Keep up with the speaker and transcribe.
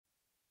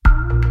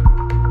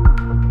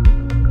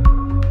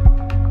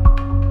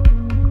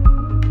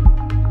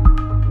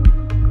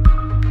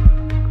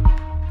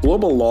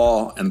Global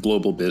law and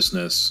global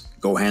business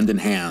go hand in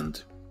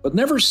hand, but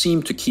never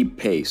seem to keep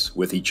pace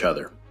with each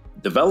other.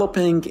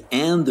 Developing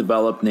and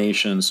developed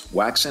nations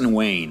wax and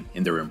wane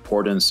in their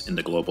importance in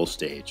the global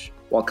stage.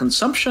 While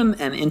consumption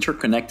and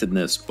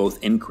interconnectedness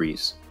both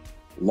increase,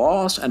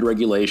 laws and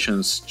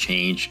regulations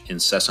change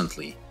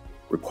incessantly,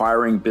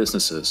 requiring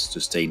businesses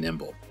to stay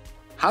nimble.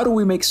 How do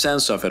we make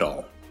sense of it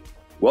all?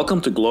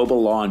 Welcome to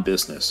Global Law and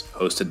Business,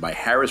 hosted by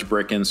Harris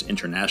Brickens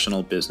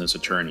International Business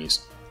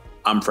Attorneys.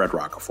 I'm Fred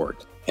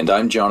Rockefort. And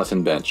I'm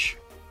Jonathan Bench.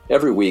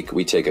 Every week,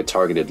 we take a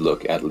targeted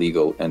look at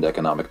legal and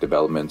economic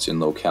developments in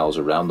locales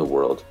around the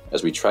world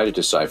as we try to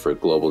decipher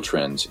global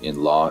trends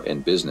in law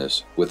and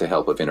business with the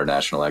help of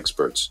international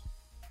experts.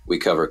 We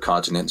cover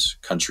continents,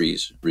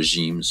 countries,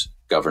 regimes,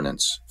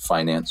 governance,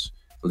 finance,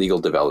 legal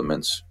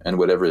developments, and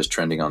whatever is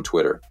trending on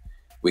Twitter.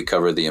 We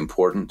cover the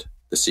important,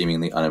 the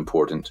seemingly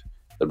unimportant,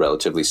 the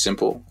relatively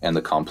simple, and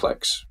the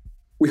complex.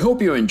 We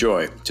hope you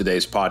enjoy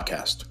today's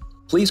podcast.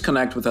 Please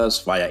connect with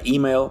us via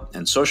email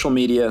and social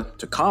media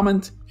to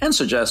comment and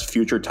suggest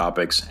future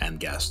topics and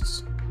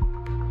guests.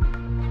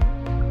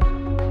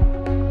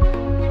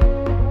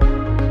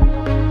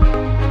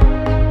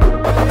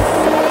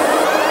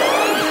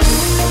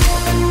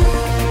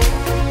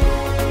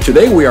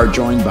 Today we are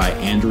joined by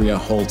Andrea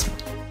Holton,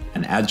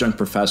 an adjunct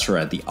professor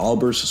at the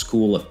Albers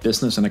School of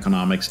Business and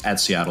Economics at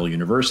Seattle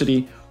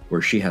University,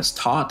 where she has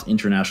taught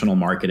international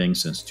marketing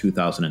since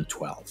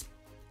 2012.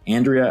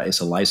 Andrea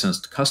is a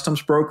licensed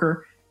customs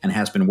broker and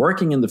has been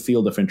working in the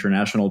field of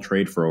international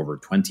trade for over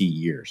 20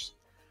 years.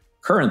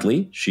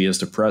 Currently, she is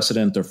the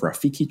president of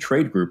Rafiki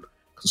Trade Group,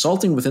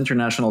 consulting with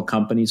international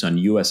companies on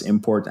U.S.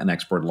 import and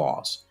export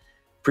laws.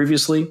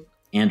 Previously,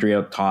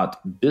 Andrea taught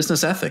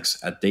business ethics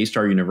at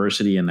Daystar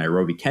University in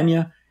Nairobi,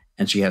 Kenya,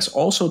 and she has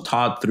also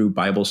taught through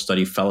Bible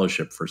Study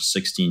Fellowship for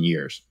 16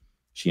 years.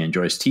 She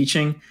enjoys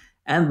teaching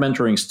and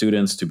mentoring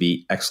students to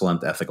be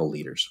excellent ethical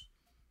leaders.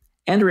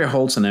 Andrea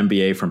holds an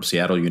MBA from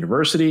Seattle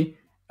University,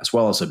 as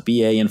well as a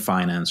BA in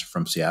Finance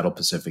from Seattle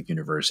Pacific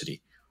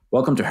University.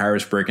 Welcome to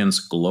Harris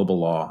Brickens Global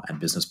Law and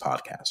Business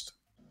Podcast.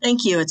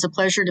 Thank you. It's a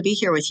pleasure to be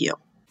here with you.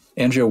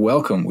 Andrea,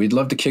 welcome. We'd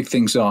love to kick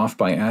things off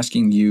by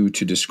asking you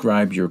to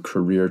describe your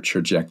career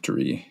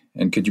trajectory.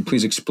 And could you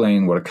please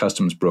explain what a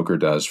customs broker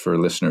does for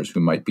listeners who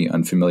might be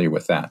unfamiliar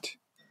with that?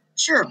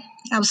 Sure,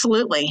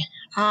 absolutely.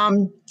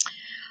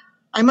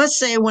 I must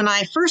say, when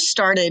I first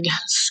started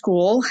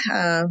school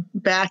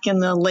back in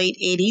the late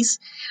 80s,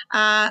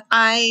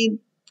 I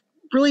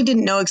really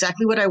didn't know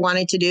exactly what I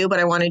wanted to do, but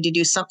I wanted to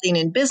do something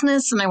in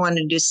business and I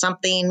wanted to do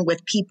something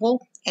with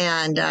people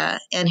and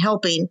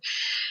helping.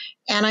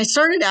 And I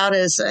started out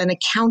as an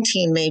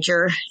accounting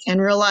major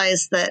and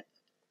realized that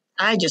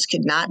I just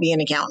could not be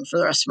an accountant for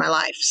the rest of my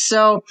life.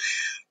 So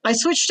I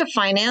switched to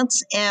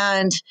finance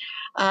and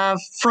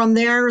from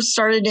there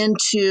started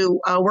into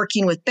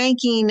working with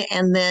banking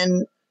and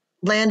then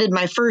landed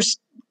my first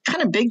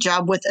kind of big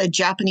job with a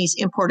Japanese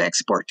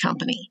import-export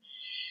company.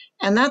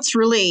 And that's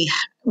really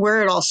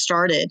where it all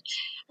started.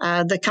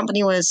 The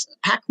company was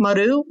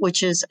Pakmaru,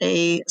 which is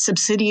a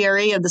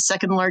subsidiary of the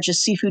second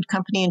largest seafood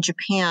company in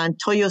Japan,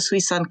 Toyo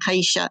Suisan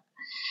Kaisha.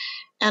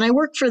 And I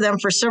worked for them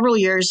for several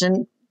years.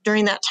 And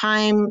during that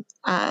time,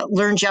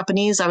 learned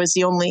Japanese. I was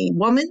the only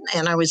woman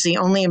and I was the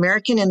only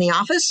American in the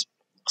office.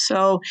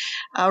 So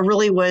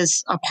really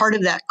was a part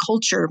of that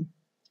culture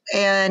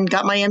and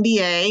got my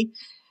MBA.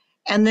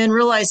 And then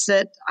realized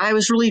that I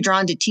was really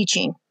drawn to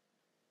teaching.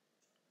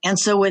 And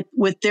so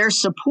with their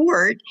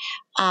support,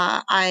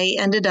 I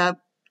ended up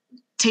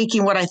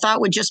taking what I thought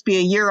would just be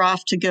a year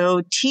off to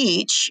go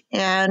teach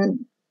and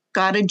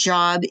got a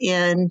job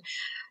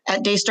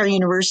at Daystar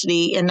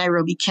University in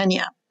Nairobi,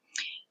 Kenya.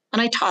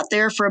 And I taught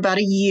there for about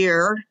a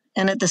year.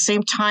 And at the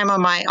same time,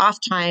 on my off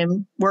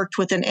time, worked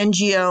with an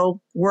NGO,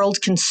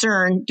 World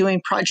Concern,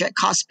 doing project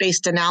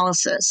cost-based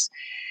analysis.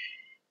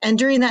 And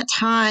during that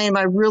time,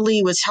 I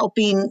really was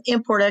helping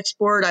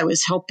import-export. I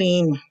was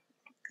helping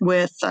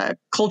with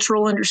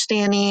cultural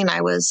understanding.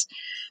 I was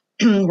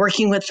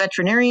working with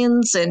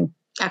veterinarians and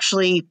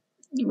actually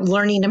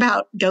learning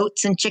about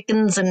goats and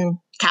chickens and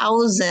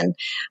cows. And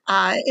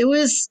it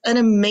was an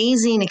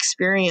amazing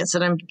experience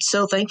that I'm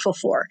so thankful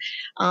for.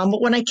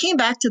 But when I came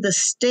back to the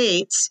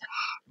States,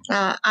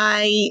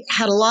 I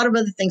had a lot of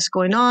other things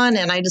going on,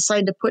 and I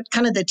decided to put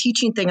kind of the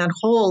teaching thing on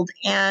hold.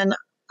 And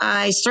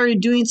I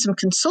started doing some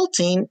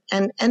consulting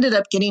and ended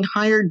up getting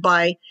hired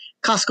by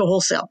Costco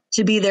Wholesale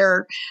to be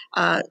their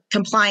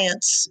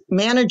compliance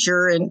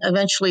manager and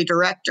eventually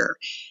director.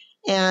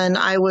 And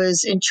I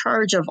was in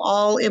charge of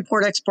all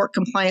import-export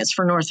compliance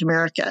for North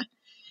America.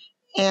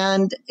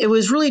 And it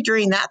was really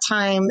during that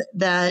time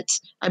that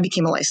I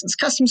became a licensed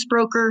customs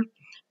broker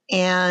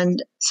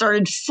and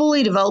started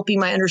fully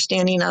developing my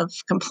understanding of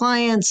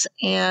compliance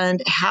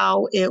and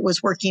how it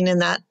was working in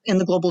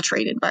the global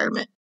trade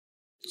environment.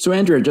 So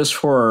Andrea, just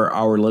for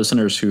our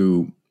listeners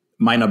who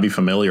might not be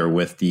familiar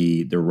with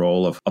the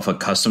role of a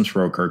customs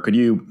broker, could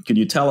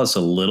you tell us a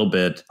little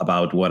bit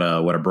about what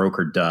a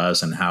broker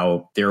does and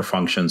how their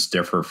functions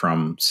differ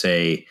from,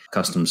 say,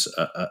 customs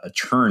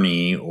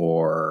attorney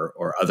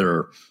or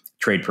other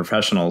trade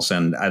professionals.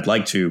 And I'd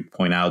like to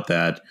point out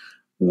that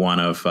one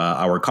of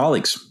our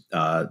colleagues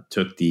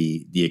took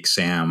the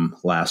exam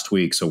last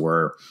week. So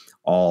we're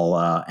all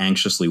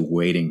anxiously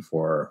waiting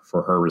for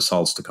her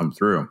results to come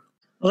through.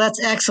 Well,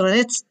 that's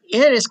excellent.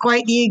 It is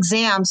quite the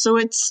exam. So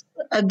it's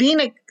being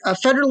a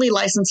federally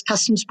licensed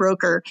customs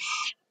broker.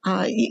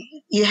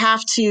 You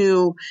have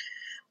to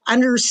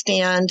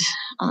understand,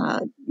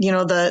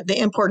 the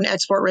import and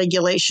export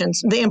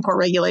regulations, the import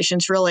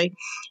regulations really.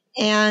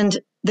 And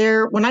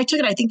when I took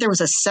it, I think there was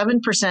a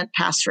 7%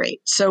 pass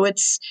rate. So it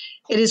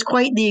is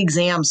quite the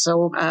exam.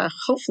 So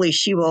hopefully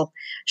she will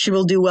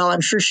do well.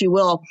 I'm sure she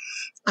will.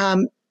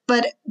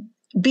 But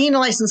being a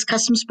licensed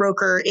customs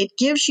broker, it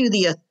gives you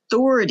the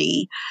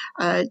authority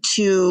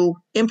to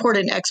import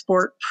and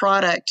export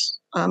product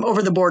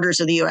over the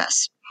borders of the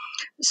U.S.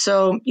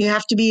 So you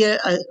have to be an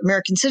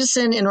American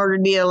citizen in order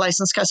to be a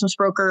licensed customs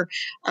broker,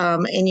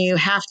 and you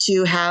have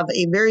to have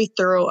a very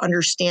thorough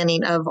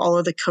understanding of all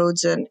of the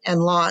codes and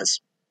laws.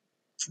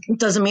 It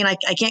doesn't mean I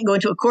can't go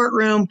into a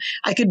courtroom.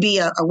 I could be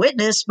a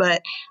witness,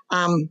 but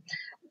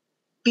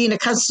being a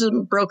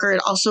customs broker,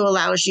 it also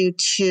allows you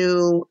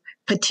to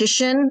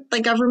petition the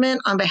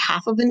government on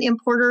behalf of an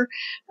importer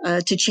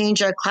to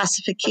change a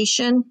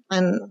classification.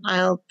 And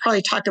I'll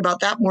probably talk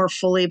about that more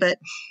fully, but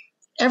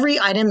every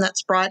item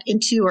that's brought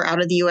into or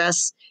out of the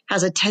U.S.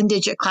 has a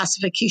 10-digit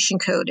classification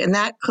code, and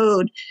that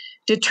code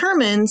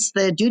determines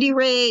the duty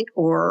rate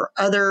or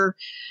other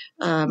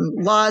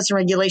laws and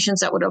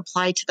regulations that would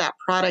apply to that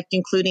product,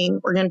 including,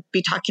 we're going to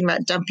be talking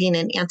about dumping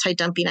and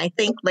anti-dumping, I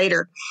think,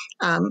 later.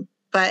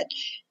 But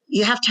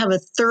you have to have a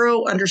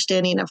thorough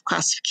understanding of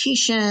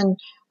classification,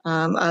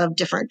 of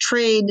different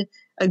trade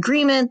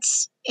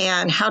agreements,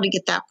 and how to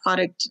get that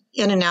product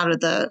in and out of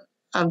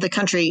the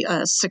country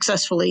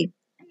successfully,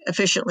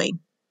 efficiently,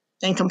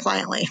 and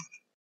compliantly.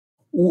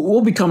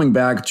 We'll be coming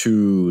back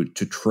to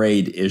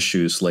trade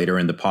issues later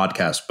in the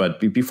podcast, but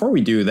before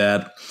we do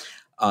that,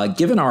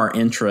 given our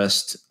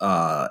interest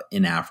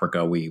in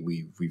Africa,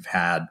 we've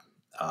had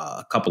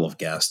a couple of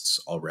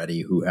guests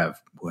already who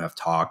have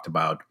talked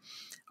about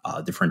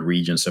different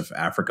regions of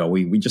Africa.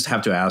 We just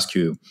have to ask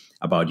you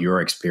about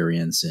your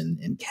experience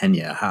in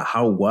Kenya.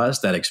 How was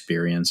that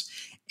experience,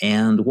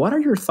 and what are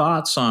your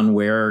thoughts on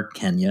where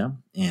Kenya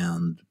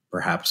and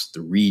perhaps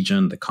the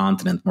region, the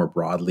continent more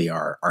broadly,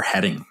 are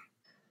heading?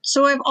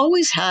 So I've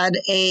always had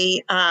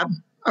a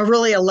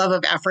love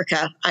of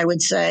Africa, I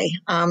would say,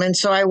 and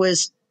so I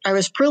was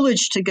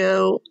privileged to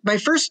go. My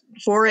first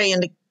foray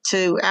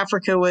into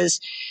Africa was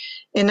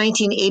in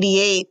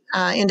 1988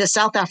 into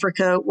South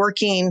Africa,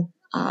 working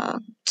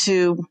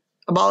to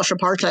abolish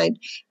apartheid.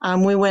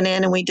 We went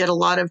in and we did a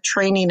lot of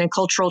training and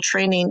cultural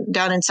training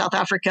down in South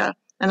Africa,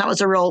 and that was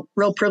a real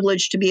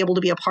privilege to be able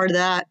to be a part of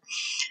that.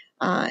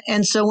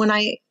 And so when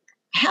I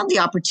had the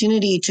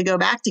opportunity to go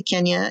back to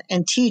Kenya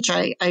and teach,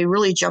 I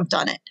really jumped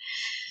on it.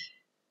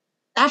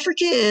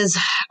 Africa is,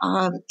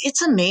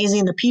 it's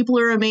amazing. The people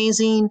are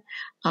amazing.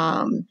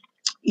 I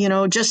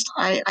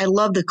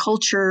love the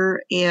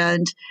culture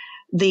and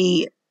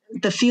the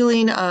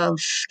feeling of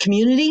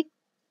community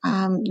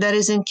that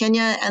is in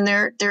Kenya. And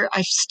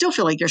I still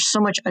feel like there's so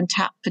much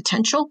untapped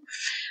potential.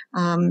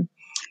 When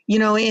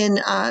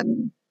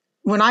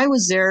I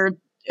was there,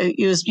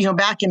 it was,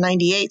 back in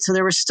 98. So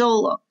there was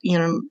still,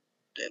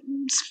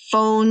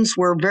 phones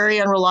were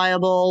very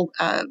unreliable.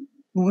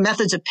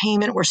 Methods of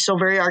payment were still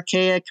very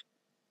archaic.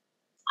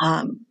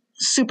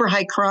 Super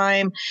high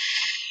crime.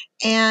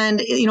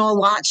 And, a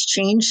lot's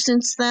changed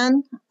since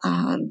then.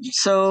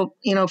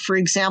 For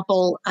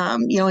example,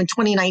 in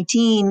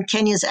 2019,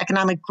 Kenya's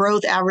economic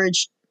growth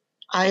averaged,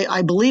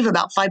 I believe,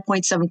 about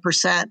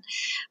 5.7%.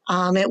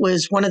 It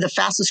was one of the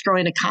fastest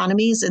growing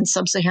economies in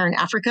sub-Saharan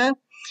Africa.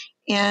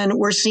 And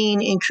we're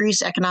seeing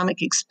increased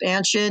economic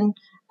expansion.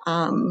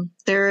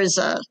 There is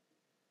a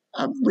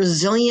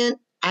resilient,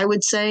 I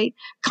would say,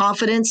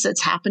 confidence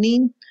that's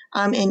happening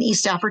in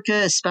East Africa,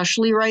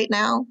 especially right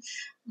now.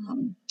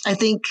 I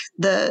think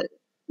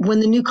when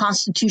the new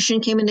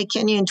constitution came into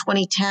Kenya in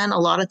 2010, a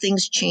lot of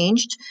things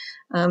changed.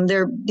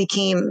 There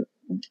became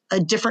a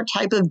different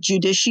type of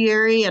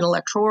judiciary and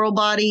electoral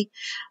body.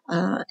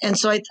 And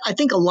so I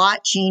think a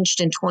lot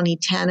changed in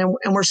 2010,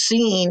 and we're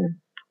seeing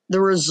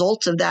the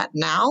results of that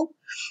now.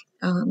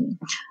 Of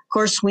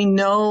course, we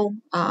know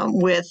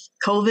with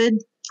COVID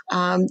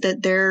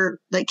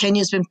that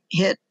Kenya's been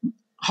hit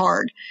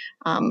hard,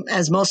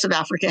 as most of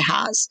Africa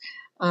has.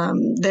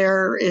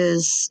 There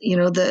is,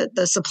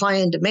 the supply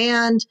and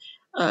demand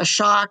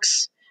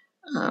shocks.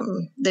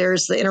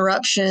 There's the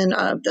interruption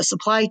of the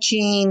supply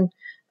chain.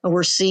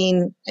 We're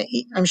seeing,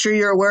 I'm sure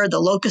you're aware, the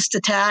locust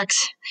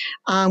attacks,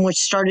 which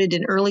started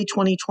in early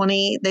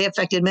 2020. They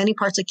affected many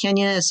parts of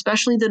Kenya,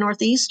 especially the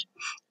Northeast.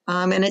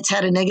 And it's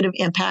had a negative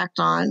impact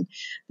on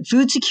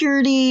food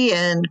security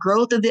and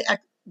growth of the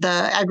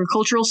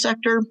agricultural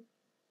sector.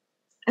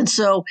 And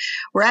so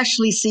we're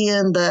actually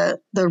seeing the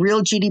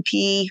real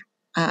GDP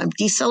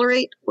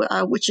decelerate,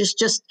 which is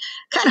just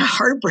kind of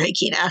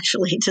heartbreaking,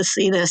 actually, to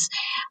see this.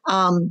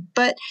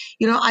 But,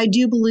 I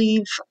do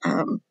believe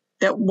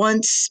that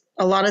once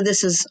a lot of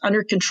this is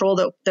under control,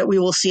 that we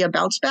will see a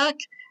bounce back.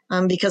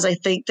 Because I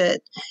think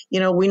that,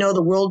 we know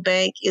the World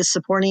Bank is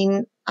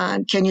supporting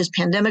Kenya's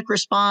pandemic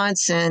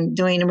response and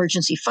doing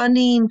emergency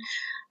funding.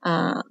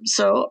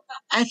 So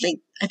I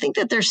think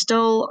that there's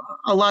still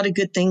a lot of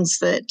good things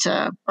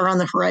that are on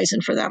the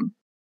horizon for them.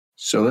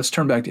 So let's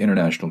turn back to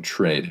international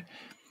trade.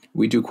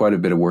 We do quite a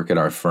bit of work at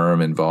our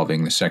firm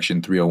involving the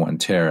Section 301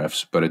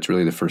 tariffs, but it's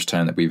really the first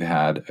time that we've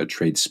had a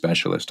trade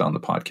specialist on the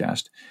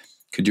podcast.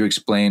 Could you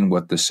explain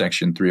what the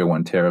Section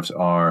 301 tariffs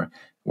are,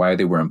 why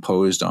they were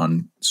imposed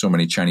on so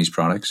many Chinese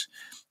products,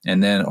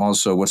 and then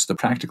also what's the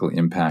practical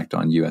impact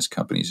on U.S.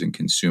 companies and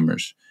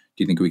consumers?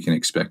 Do you think we can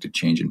expect a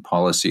change in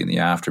policy in the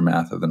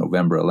aftermath of the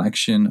November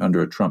election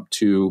under a Trump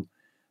 2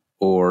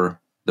 or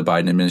the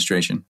Biden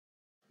administration?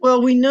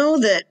 Well, we know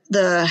that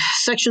the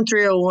Section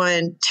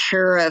 301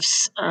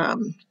 tariffs,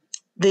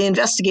 the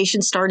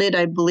investigation started,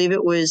 I believe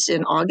it was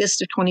in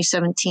August of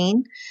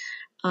 2017,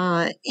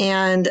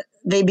 and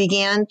they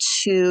began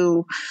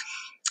to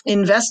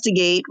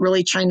investigate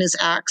really China's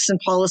acts and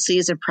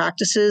policies and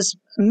practices,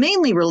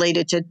 mainly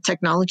related to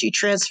technology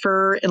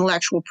transfer,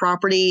 intellectual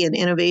property, and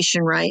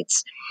innovation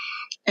rights.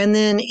 And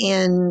then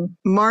in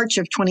March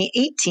of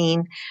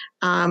 2018,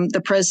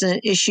 the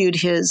president issued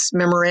his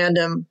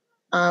memorandum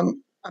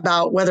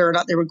about whether or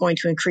not they were going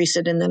to increase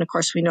it. And then, of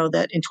course, we know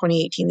that in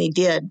 2018 they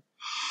did.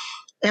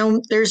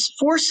 And there's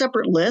 4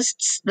 separate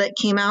lists that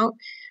came out.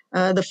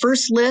 The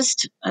first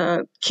list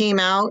came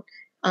out.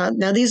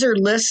 Now, these are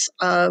lists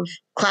of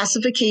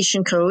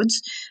classification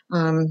codes,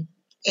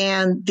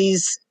 and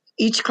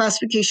each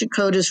classification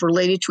code is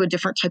related to a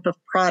different type of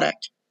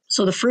product.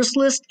 So the first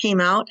list came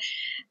out.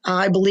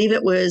 I believe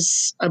it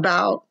was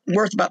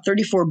worth about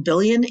 $34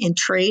 billion in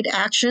trade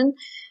action,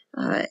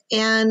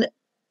 and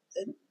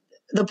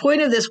the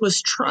point of this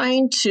was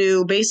trying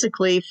to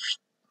basically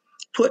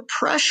put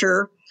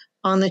pressure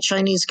on the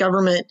Chinese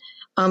government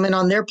and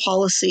on their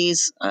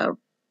policies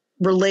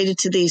related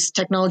to these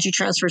technology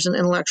transfers and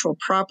intellectual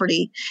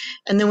property.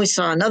 And then we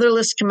saw another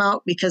list come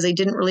out because they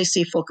didn't really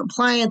see full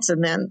compliance.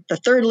 And then the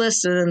third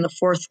list and then the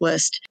fourth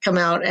list come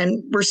out.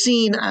 And we're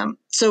seeing,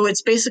 so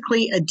it's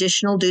basically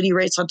additional duty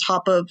rates on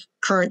top of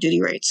current duty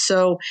rates.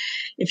 So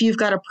if you've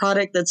got a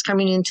product that's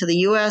coming into the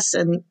U.S.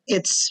 and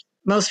its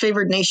most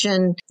favored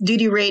nation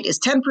duty rate is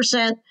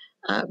 10%,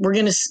 we're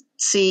going to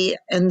see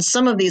in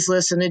some of these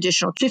lists an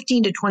additional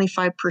 15 to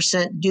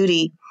 25%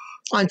 duty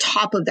on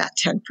top of that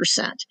 10%.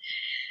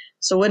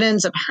 So what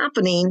ends up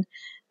happening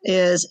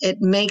is it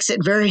makes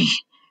it very,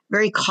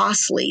 very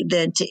costly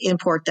then to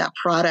import that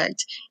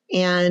product.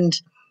 And,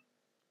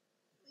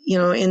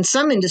 in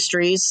some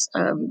industries,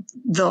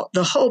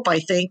 the hope, I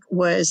think,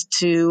 was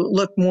to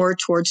look more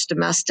towards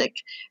domestic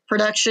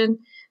production.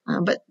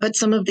 But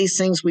some of these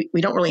things,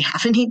 we don't really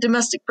have any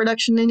domestic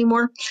production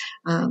anymore.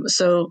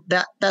 So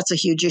that's a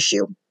huge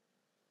issue.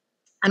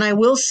 And I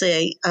will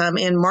say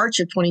in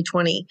March of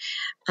 2020,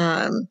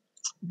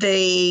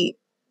 they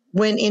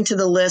went into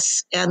the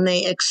list and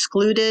they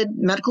excluded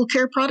medical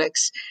care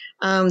products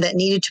that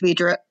needed to be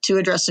to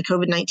address the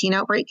COVID-19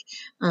 outbreak.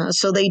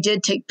 So they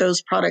did take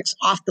those products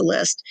off the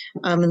list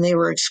and they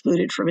were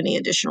excluded from any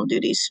additional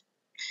duties.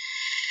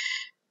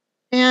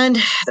 And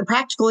the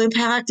practical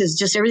impact is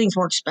just everything's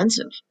more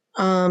expensive.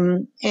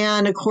 And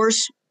of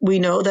course, we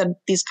know that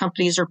these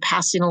companies are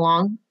passing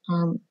along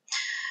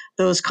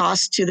those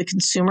costs to the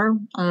consumer,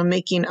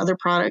 making other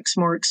products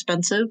more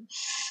expensive.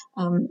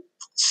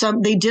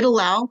 They did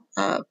allow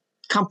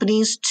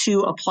companies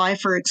to apply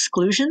for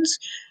exclusions.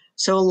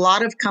 So a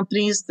lot of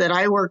companies that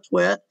I worked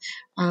with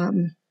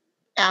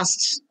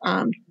asked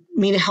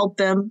me to help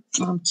them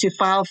to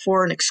file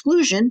for an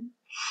exclusion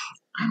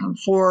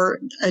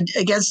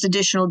against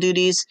additional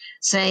duties,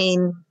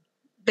 saying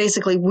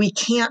basically we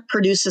can't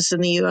produce this in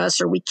the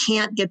U.S. or we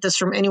can't get this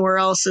from anywhere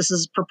else. This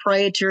is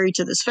proprietary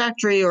to this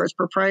factory or it's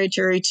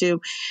proprietary to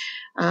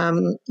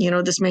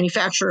this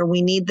manufacturer.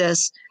 We need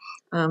this,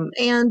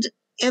 and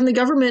the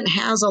government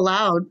has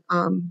allowed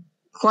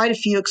quite a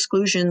few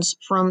exclusions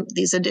from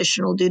these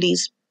additional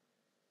duties.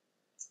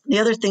 The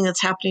other thing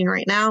that's happening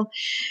right now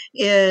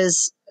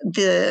is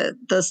the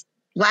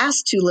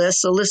last 2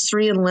 lists, so list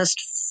 3 and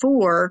list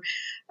 4,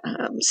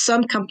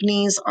 some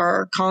companies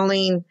are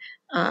calling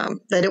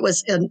that it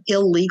was an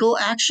illegal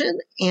action.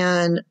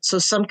 And so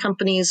some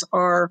companies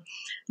are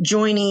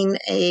joining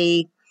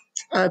a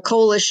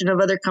coalition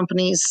of other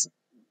companies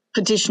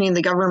petitioning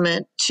the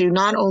government to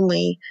not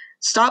only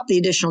stop the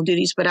additional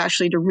duties, but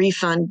actually to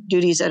refund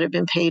duties that have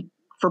been paid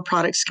for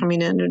products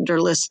coming in under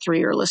list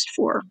 3 or list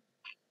 4.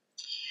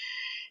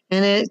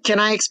 And can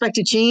I expect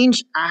a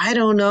change? I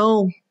don't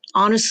know.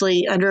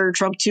 Honestly, under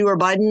Trump 2 or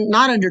Biden,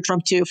 not under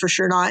Trump 2, for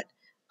sure not.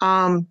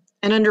 And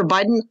under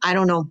Biden, I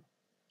don't know.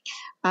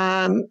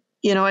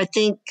 I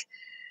think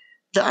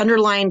the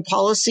underlying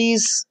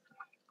policies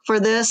for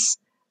this,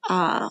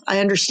 I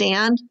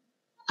understand.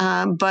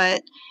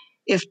 But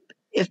if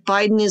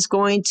Biden is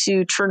going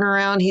to turn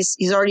around,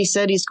 he's already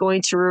said he's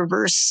going to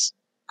reverse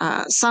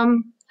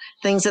some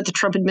things that the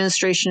Trump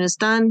administration has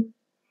done.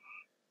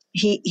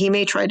 He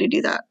may try to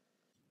do that.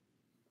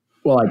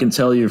 Well, I can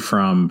tell you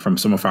from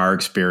some of our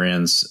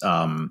experience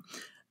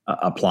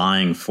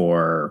applying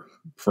for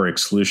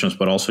exclusions,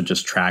 but also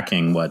just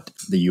tracking what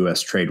the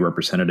U.S. Trade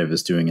Representative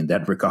is doing in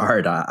that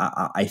regard.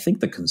 I think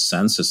the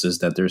consensus is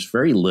that there's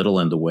very little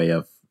in the way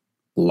of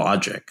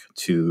logic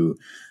to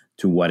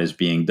what is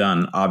being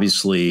done.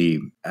 Obviously,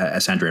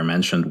 as Andrea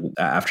mentioned,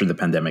 after the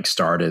pandemic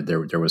started,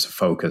 there was a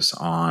focus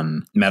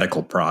on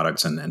medical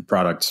products and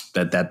products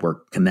that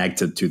were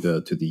connected to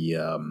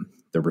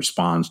the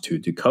response to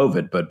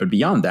COVID. But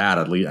beyond that,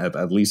 at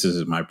least this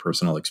is my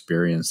personal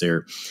experience,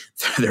 there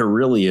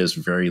really is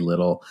very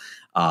little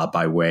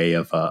by way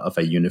of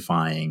a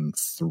unifying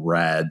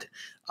thread.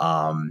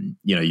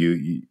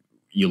 You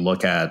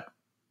look at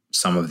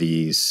some of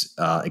these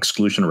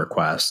exclusion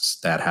requests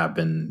that have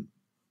been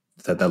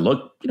that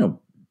look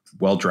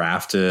well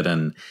drafted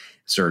and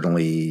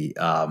certainly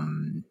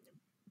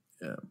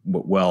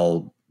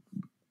well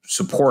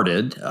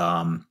supported,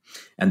 and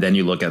then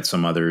you look at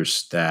some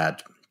others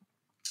that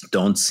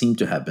don't seem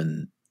to have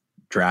been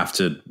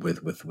drafted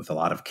with a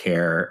lot of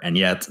care, and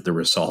yet the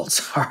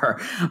results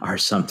are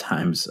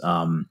sometimes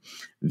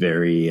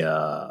very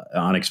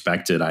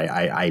unexpected.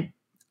 I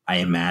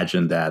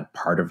imagine that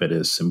part of it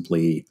is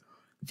simply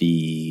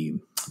the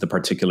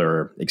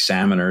particular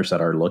examiners that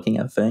are looking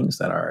at things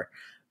that are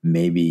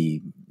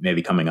maybe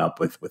coming up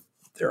with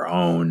their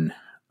own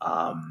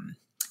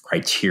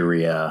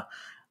criteria.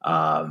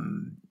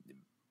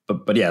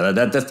 But yeah,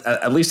 that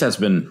at least that's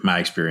been my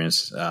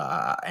experience.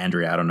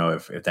 Andrea, I don't know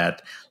if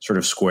that sort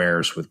of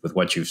squares with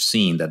what you've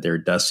seen, that there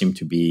does seem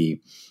to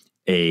be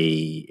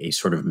a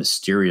sort of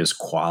mysterious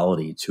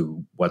quality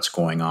to what's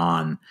going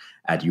on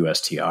at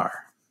USTR.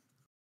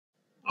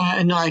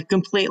 No, I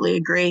completely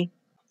agree.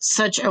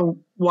 Such a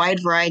wide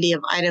variety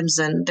of items,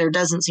 and there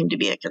doesn't seem to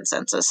be a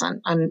consensus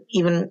on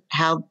even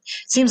how it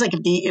seems like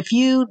if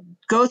you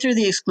go through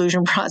the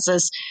exclusion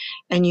process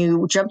and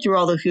you jump through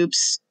all the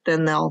hoops,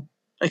 then they'll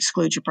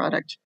exclude your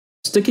product.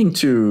 Sticking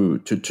to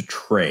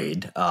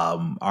trade,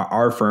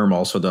 our firm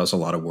also does a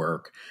lot of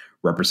work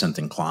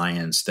representing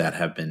clients that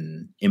have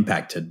been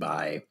impacted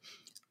by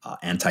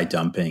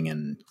anti-dumping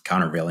and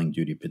countervailing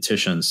duty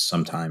petitions,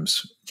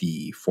 sometimes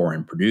the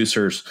foreign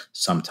producers,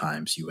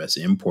 sometimes U.S.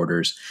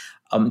 importers.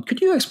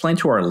 Could you explain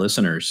to our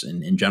listeners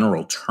in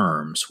general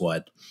terms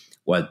what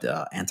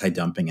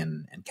anti-dumping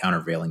and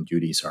countervailing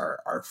duties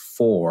are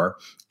for,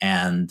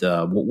 and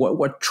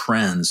what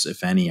trends,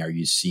 if any, are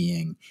you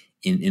seeing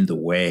in the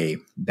way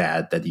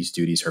that these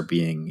duties are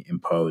being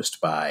imposed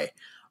by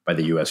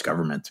the U.S.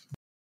 government?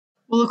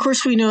 Well, of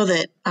course, we know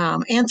that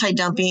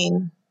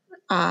anti-dumping,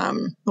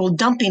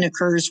 dumping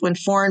occurs when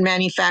foreign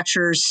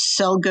manufacturers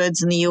sell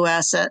goods in the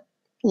U.S. at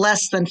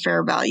less than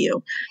fair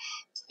value.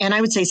 And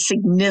I would say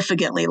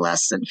significantly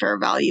less than fair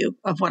value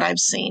of what I've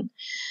seen.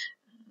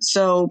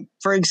 So,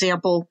 for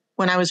example,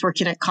 when I was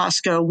working at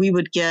Costco, we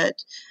would get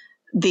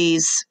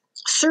these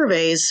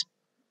surveys,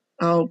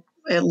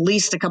 at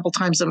least a couple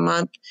times a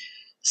month,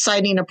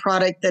 citing a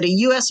product that a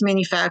U.S.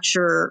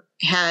 manufacturer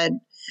had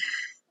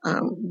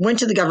went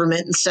to the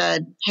government and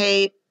said,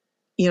 hey,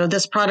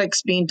 this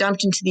product's being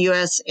dumped into the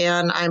U.S.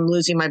 and I'm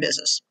losing my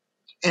business.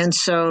 And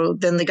so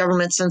then the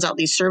government sends out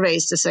these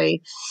surveys to say,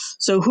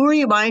 so who are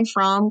you buying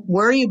from?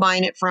 Where are you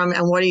buying it from?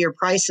 And what are your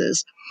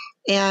prices?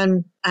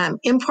 And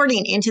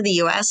importing into the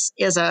U.S.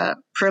 is a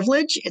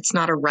privilege. It's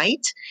not a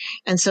right.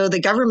 And so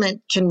the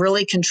government can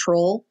really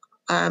control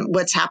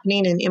what's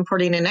happening in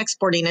importing and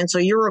exporting. And so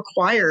you're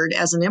required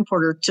as an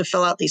importer to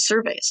fill out these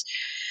surveys.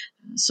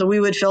 So we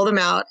would fill them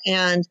out.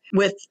 And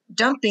with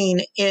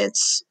dumping,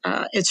 it's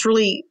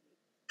really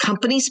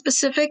company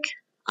specific.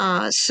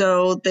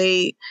 So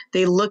they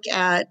look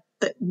at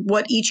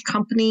what each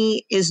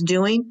company is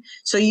doing.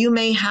 So you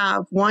may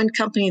have one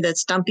company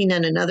that's dumping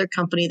and another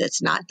company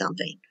that's not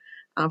dumping,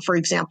 for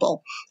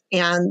example.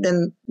 And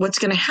then what's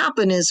going to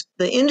happen is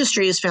the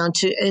industry is found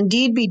to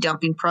indeed be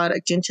dumping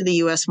product into the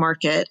U.S.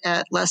 market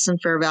at less than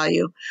fair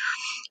value.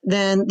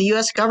 Then the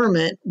U.S.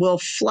 government will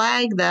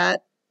flag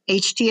that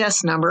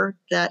HTS number,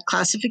 that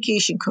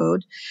classification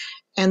code,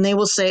 and they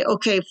will say,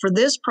 okay, for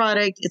this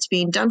product, it's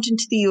being dumped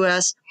into the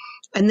U.S.,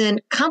 and then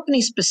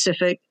company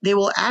specific, they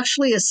will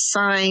actually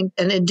assign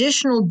an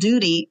additional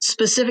duty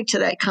specific to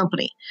that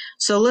company.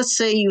 So let's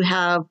say you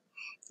have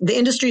the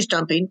industry's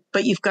dumping,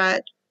 but you've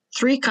got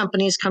 3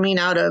 companies coming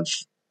out of,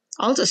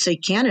 I'll just say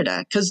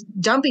Canada, because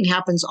dumping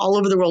happens all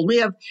over the world. We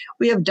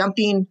have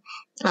dumping,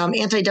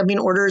 anti-dumping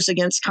orders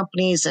against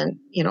companies, and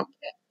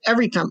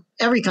every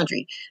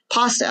country.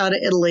 Pasta out of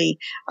Italy,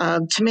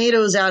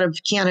 tomatoes out of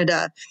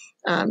Canada,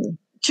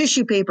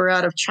 tissue paper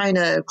out of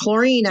China,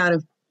 chlorine out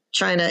of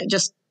China.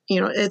 Just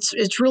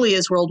it really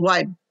is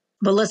worldwide.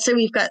 But let's say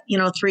we've got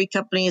 3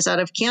 companies out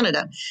of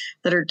Canada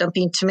that are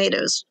dumping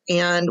tomatoes,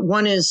 and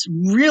one is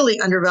really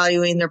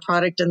undervaluing their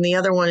product and the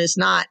other one is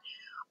not.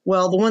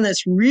 Well, the one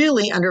that's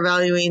really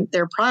undervaluing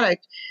their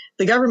product,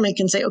 the government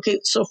can say, okay,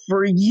 so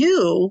for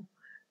you,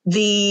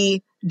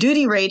 the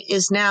duty rate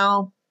is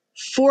now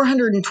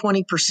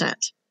 420%.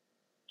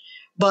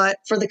 But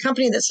for the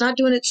company that's not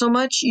doing it so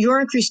much, your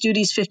increased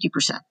duty is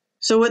 50%.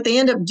 So what they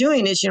end up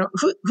doing is,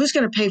 who's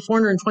going to pay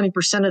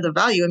 420% of the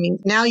value? I mean,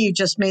 now you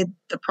just made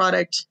the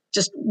product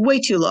just way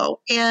too low.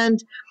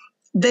 And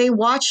they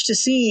watch to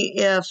see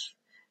if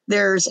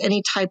there's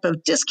any type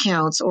of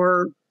discounts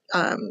or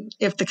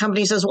if the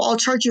company says, well, I'll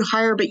charge you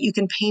higher, but you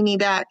can pay me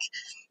back.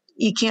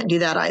 You can't do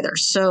that either.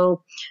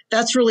 So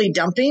that's really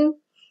dumping.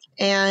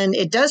 And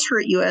it does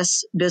hurt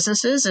U.S.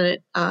 businesses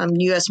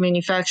and U.S.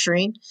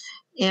 manufacturing.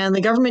 And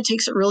the government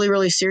takes it really,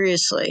 really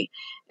seriously.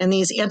 And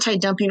these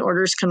anti-dumping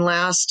orders can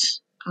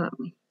last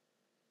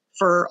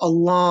for a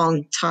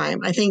long time.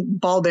 I think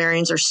ball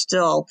bearings are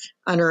still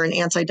under an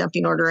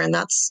anti-dumping order, and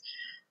that's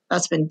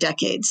been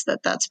decades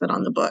that's been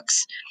on the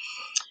books.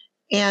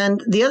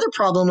 And the other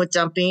problem with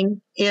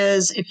dumping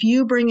is if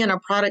you bring in a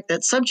product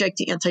that's subject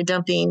to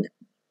anti-dumping,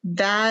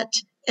 that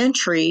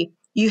entry,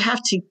 you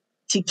have to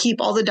keep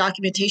all the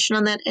documentation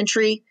on that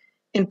entry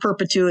in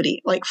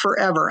perpetuity, like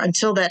forever,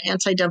 until that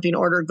anti-dumping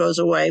order goes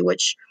away,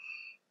 which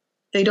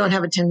they don't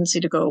have a tendency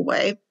to go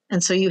away.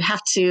 And so you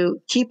have to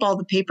keep all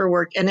the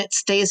paperwork and it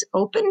stays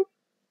open.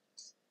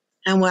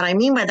 And what I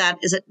mean by that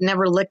is it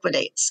never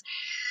liquidates.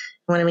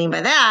 What I mean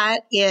by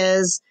that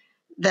is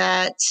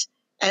that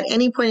at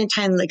any point in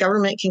time, the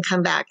government can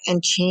come back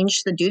and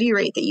change the duty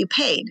rate that you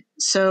paid.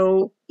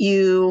 So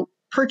you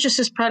purchase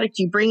this product,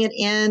 you bring it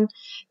in,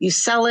 you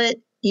sell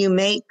it, you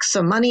make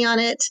some money on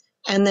it.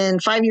 And then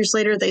 5 years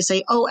later, they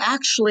say, oh,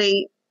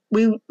 actually,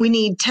 we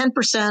need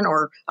 10%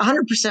 or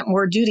 100%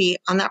 more duty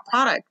on that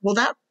product. Well,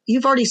 that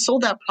you've already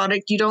sold that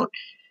product. You don't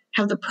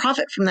have the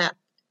profit from that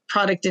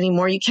product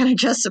anymore. You can't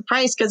adjust the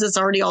price because it's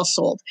already all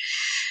sold.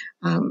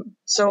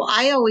 So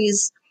I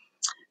always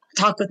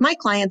talk with my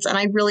clients and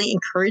I really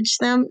encourage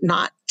them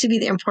not to be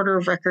the importer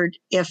of record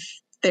if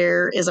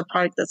there is a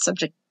product that's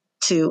subject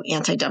to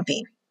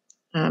anti-dumping,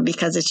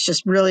 because it's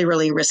just really,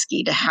 really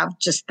risky to have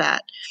just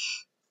that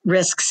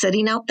risk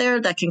sitting out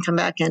there that can come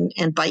back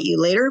and bite you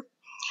later.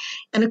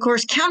 And of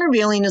course,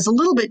 countervailing is a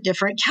little bit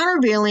different.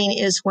 Countervailing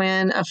is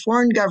when a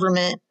foreign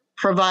government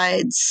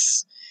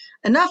provides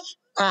enough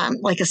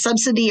like a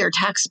subsidy or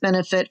tax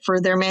benefit for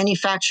their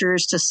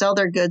manufacturers to sell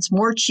their goods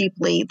more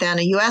cheaply than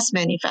a U.S.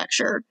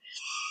 manufacturer.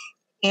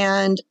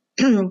 And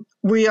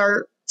we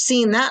are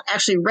seeing that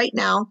actually right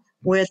now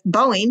with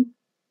Boeing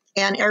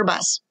and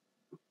Airbus.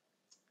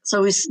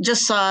 So we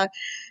just saw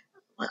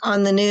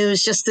on the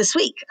news just this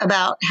week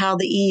about how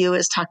the EU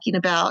is talking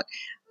about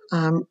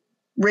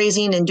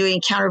raising and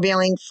doing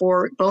countervailing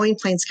for Boeing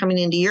planes coming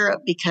into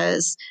Europe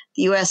because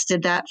the U.S.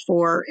 did that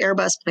for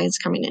Airbus planes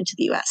coming into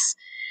the U.S.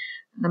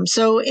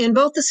 So in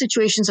both the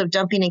situations of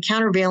dumping and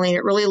countervailing,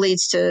 it really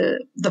leads to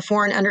the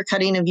foreign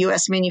undercutting of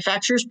U.S.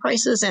 manufacturers'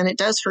 prices, and it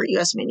does hurt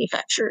U.S.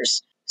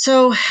 manufacturers.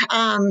 So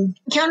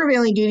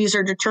countervailing duties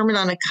are determined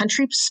on a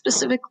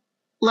country-specific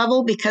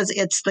level because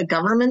it's the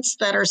governments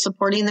that are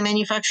supporting the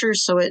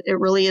manufacturers. So it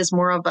really is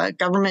more of a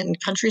government and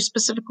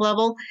country-specific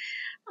level.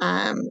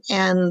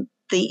 And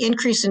the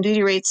increase in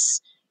duty rates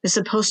is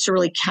supposed to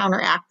really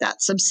counteract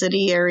that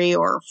subsidiary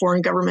or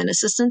foreign government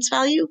assistance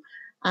value.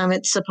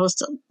 It's supposed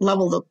to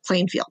level the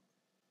playing field.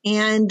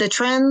 And the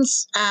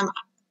trends,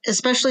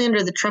 especially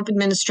under the Trump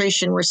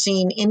administration, we're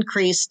seeing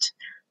increased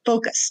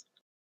focus.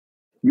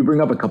 You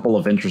bring up a couple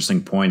of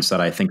interesting points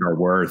that I think are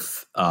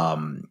worth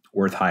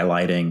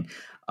highlighting.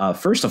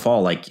 First of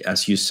all, like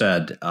as you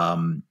said,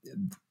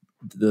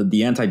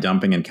 the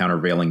anti-dumping and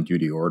countervailing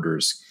duty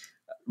orders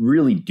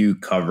really do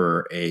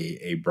cover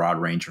a broad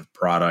range of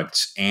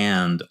products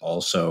and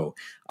also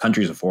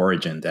countries of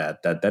origin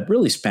that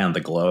really span the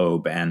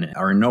globe and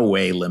are in no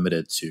way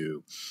limited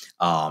to,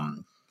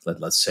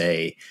 let's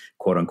say,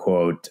 quote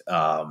unquote,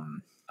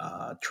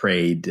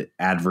 trade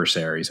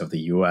adversaries of the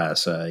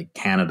U.S.,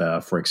 Canada,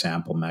 for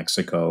example,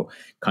 Mexico,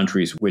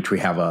 countries which we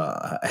have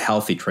a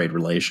healthy trade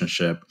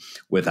relationship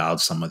without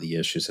some of the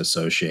issues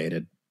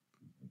associated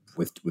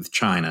with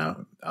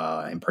China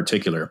in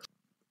particular.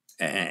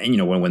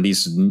 And, when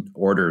these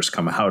orders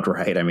come out,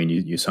 right, I mean,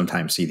 you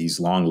sometimes see these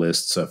long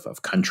lists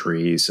of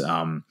countries,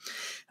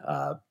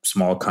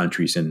 small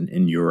countries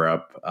in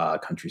Europe,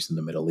 countries in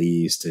the Middle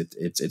East.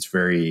 It's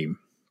very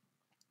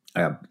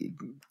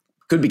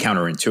could be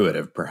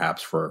counterintuitive,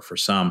 perhaps, for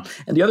some.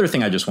 And the other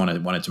thing I just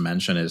wanted to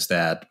mention is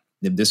that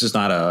this is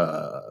not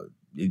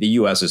the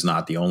U.S. is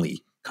not the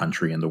only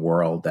country in the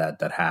world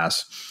that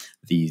has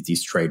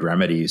these trade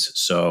remedies.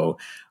 So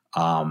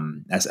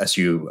as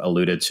you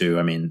alluded to,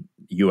 I mean,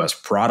 U.S.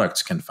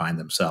 products can find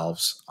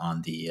themselves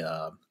on the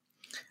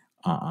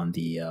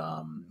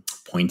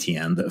pointy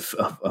end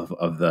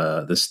of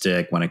the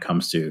stick when it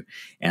comes to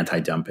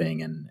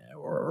anti-dumping and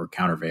or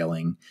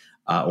countervailing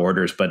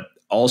orders, but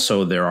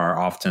also there are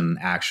often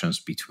actions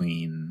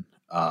between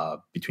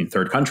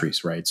third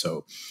countries, right?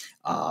 So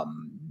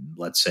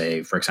let's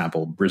say, for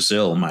example,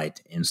 Brazil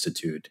might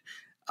institute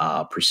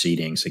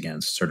proceedings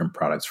against certain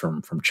products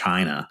from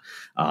China.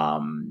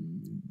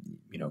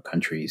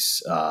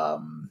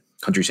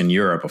 Countries in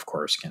Europe, of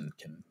course, can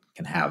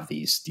have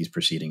these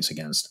proceedings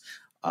against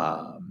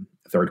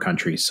third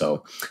countries.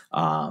 So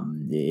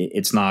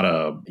it's not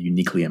a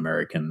uniquely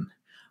American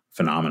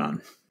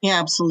phenomenon. Yeah,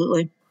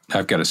 absolutely.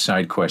 I've got a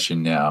side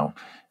question now.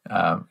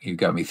 You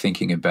got me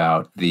thinking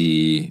about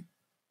the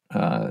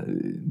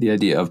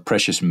idea of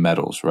precious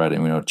metals, right?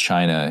 And we know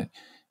China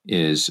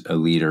is a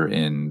leader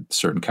in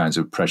certain kinds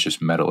of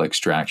precious metal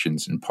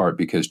extractions, in part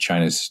because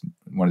China's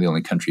one of the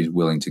only countries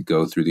willing to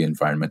go through the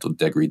environmental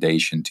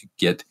degradation to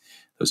get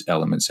those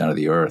elements out of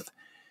the earth.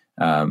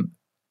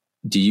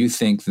 Do you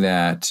think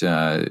that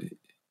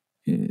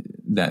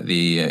that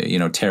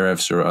the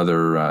tariffs or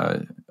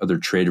other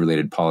trade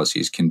related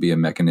policies can be a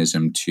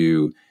mechanism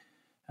to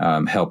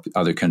help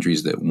other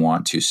countries that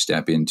want to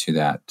step into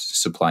that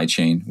supply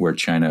chain where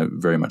China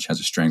very much has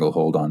a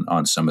stranglehold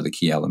on some of the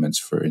key elements,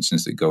 for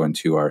instance, that go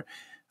into our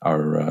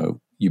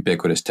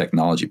ubiquitous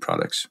technology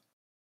products?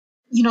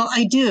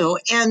 I do.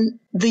 And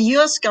the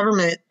U.S.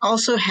 government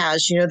also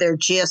has, their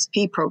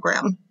GSP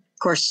program. Of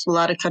course, a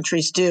lot of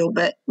countries do,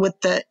 but with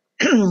the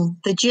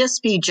the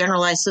GSP,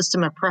 Generalized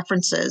System of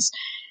Preferences,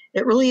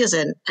 it really is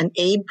an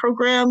aid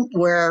program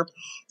where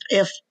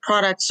if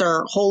products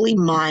are wholly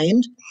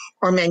mined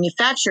or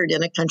manufactured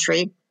in a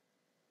country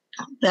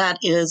that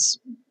is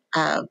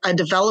a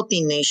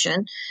developing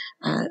nation,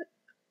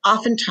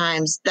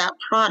 oftentimes that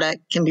product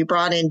can be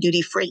brought in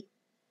duty-free.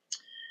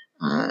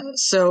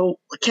 So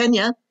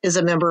Kenya is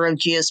a member of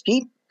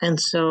GSP, and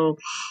so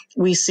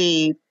we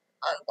see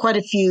quite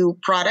a few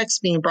products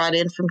being brought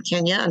in from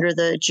Kenya under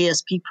the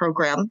GSP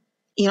program.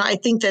 I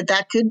think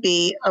that could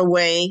be a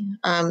way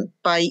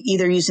by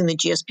either using the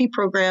GSP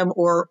program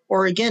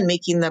or again,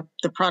 making the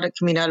product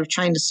coming out of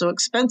China so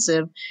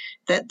expensive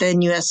that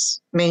then U.S.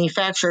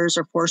 manufacturers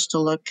are forced to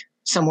look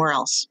somewhere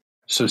else.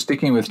 So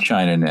sticking with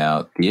China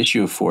now, the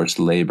issue of forced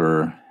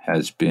labor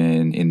has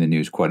been in the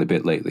news quite a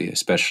bit lately,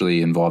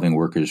 especially involving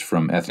workers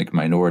from ethnic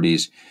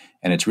minorities.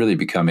 And it's really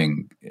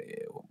becoming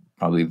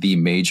probably the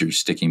major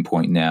sticking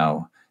point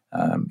now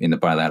in the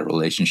bilateral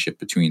relationship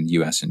between the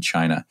U.S. and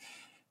China.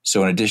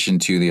 So in addition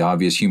to the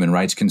obvious human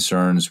rights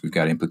concerns, we've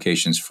got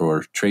implications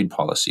for trade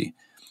policy.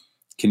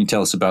 Can you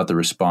tell us about the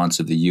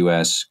response of the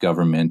U.S.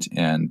 government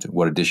and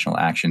what additional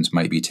actions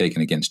might be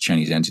taken against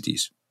Chinese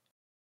entities?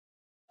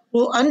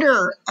 Well,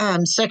 under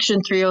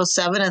Section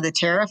 307 of the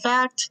Tariff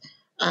Act,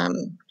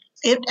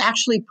 it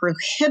actually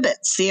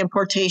prohibits the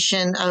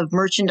importation of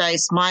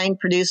merchandise mined,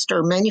 produced,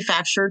 or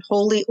manufactured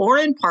wholly or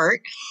in part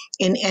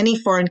in any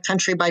foreign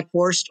country by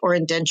forced or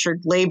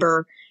indentured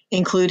labor,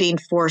 including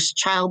forced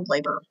child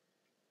labor.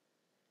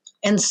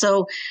 And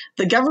so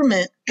the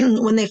government,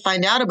 when they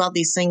find out about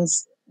these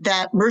things,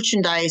 that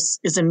merchandise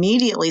is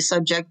immediately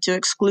subject to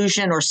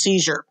exclusion or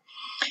seizure.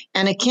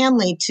 And it can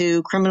lead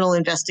to criminal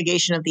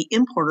investigation of the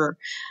importer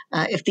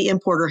if the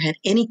importer had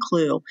any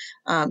clue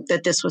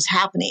that this was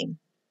happening.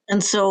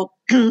 And so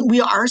we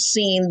are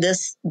seeing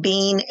this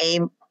being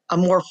a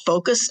more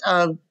focus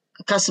of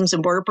Customs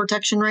and Border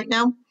Protection right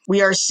now.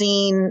 We are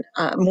seeing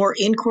more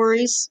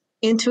inquiries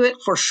into it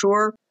for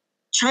sure.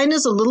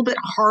 China's a little bit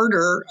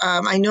harder.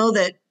 I know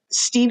that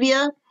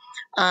stevia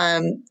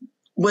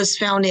was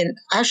found in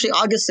actually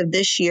August of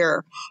this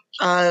year,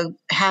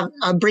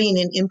 bringing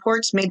in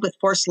imports made with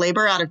forced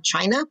labor out of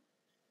China.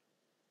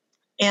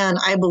 And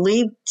I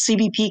believe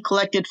CBP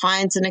collected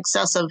fines in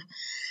excess of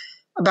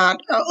about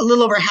a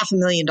little over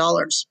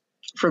 $500,000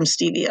 from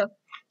stevia.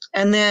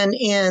 And then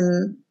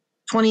in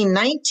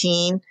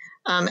 2019,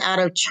 out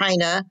of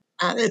China,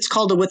 it's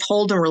called a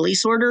withhold and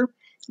release order,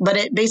 but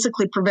it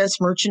basically prevents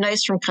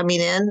merchandise from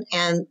coming in.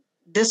 And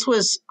this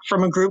was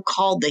from a group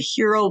called the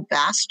Hero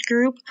Bast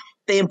Group.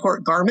 They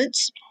import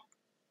garments,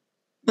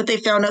 but they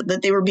found out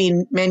that they were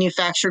being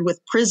manufactured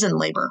with prison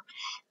labor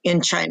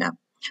in China.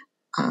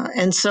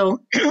 And so,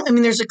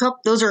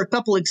 those are a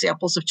couple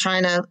examples of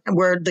China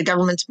where the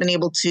government's been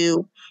able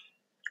to,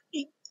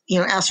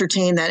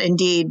 ascertain that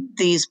indeed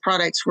these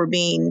products were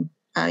being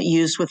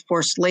used with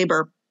forced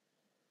labor.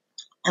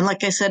 And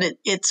like I said,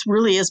 it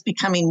really is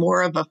becoming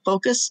more of a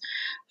focus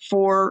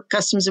for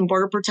Customs and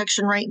Border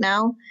Protection right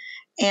now.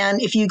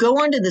 And if you go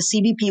onto the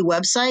CBP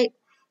website,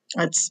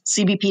 it's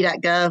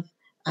cbp.gov,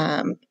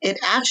 it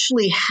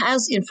actually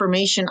has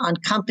information on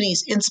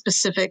companies in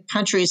specific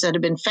countries that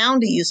have been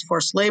found to use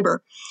forced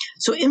labor.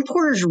 So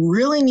importers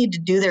really need to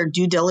do their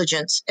due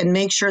diligence and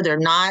make sure they're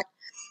not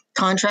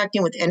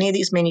contracting with any of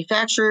these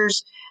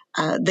manufacturers.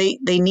 They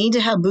need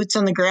to have boots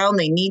on the ground.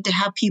 They need to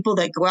have people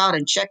that go out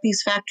and check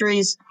these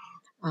factories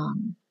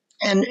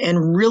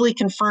and really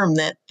confirm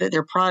that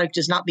their product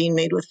is not being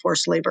made with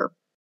forced labor.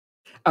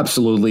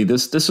 Absolutely.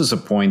 This is a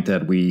point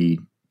that we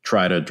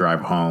try to drive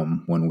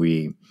home when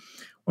we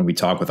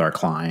talk with our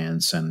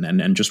clients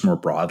and just more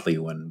broadly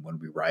when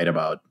we write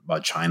about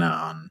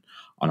China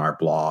on our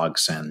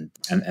blogs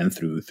and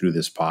through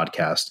this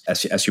podcast.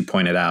 As you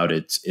pointed out,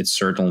 it's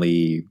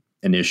certainly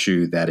an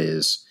issue that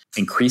is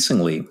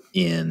increasingly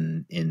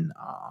on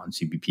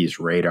CBP's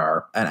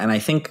radar, and I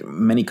think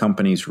many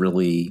companies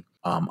really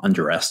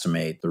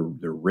underestimate the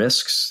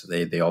risks.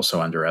 They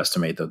also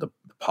underestimate the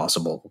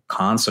possible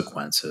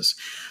consequences.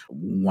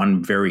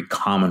 One very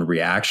common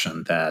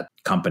reaction that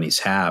companies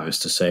have is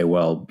to say,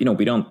 well,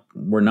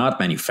 we're not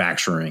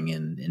manufacturing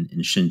in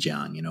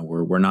Xinjiang,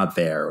 we're not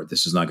there, or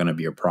this is not going to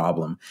be a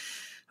problem.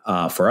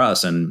 for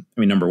us. And I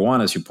mean, number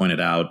one, as you pointed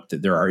out,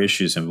 there are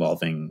issues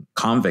involving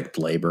convict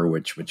labor,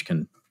 which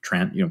can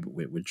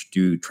which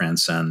do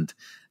transcend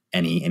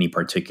any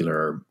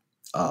particular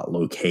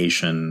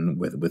location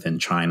within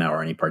China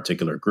or any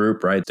particular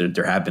group, right?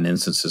 There have been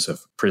instances of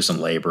prison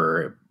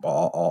labor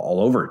all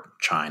over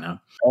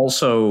China.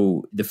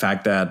 Also, the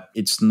fact that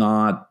it's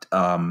not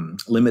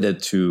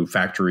limited to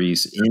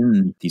factories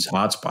in these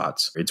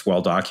hotspots. It's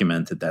well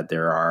documented that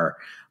there are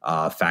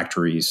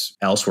factories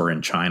elsewhere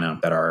in China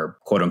that are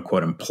quote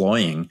unquote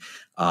employing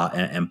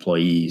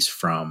employees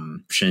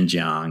from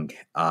Xinjiang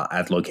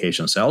at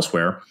locations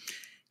elsewhere.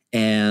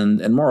 And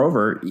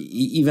moreover,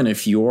 even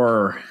if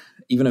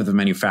the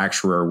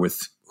manufacturer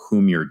with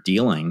whom you're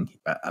dealing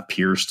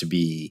appears to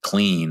be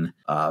clean,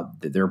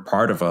 they're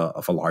part of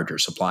a larger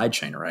supply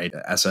chain, right?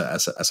 As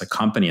a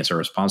company, as a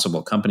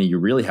responsible company, you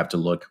really have to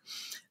look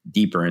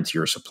deeper into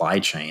your supply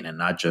chain and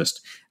not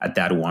just at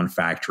that one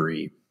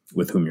factory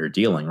with whom you're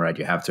dealing, right?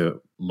 You have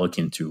to look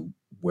into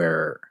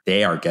where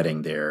they are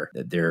getting their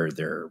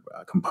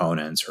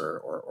components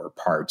or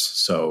parts.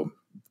 So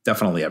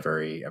definitely a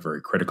very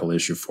critical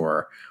issue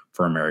for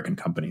American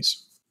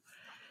companies.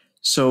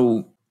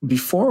 So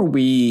before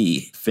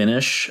we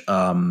finish,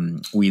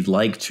 we'd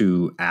like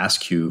to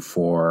ask you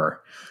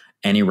for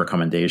any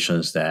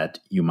recommendations that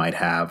you might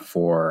have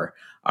for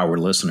our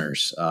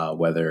listeners,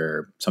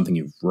 whether something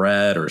you've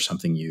read or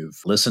something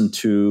you've listened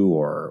to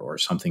or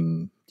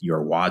something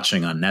you're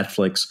watching on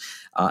Netflix,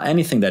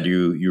 anything that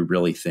you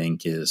really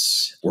think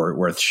is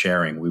worth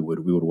sharing. We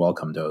would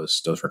welcome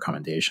those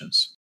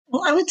recommendations.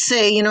 Well, I would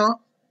say,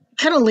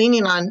 kind of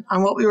leaning on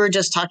what we were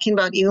just talking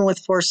about, even with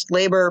forced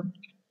labor,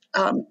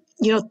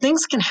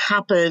 things can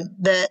happen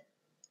that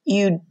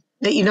you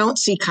don't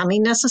see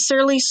coming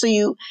necessarily. So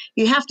you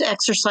have to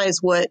exercise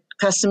what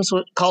Customs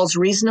calls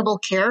reasonable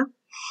care.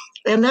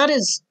 And that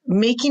is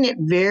making it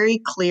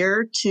very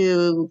clear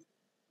to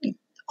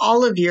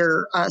all of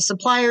your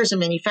suppliers and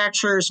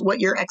manufacturers what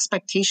your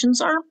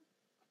expectations are.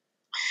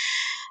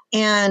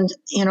 And,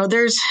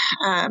 there's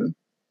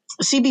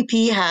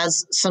CBP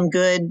has some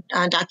good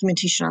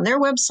documentation on their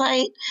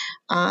website.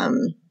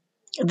 The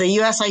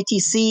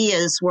USITC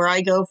is where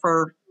I go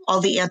for all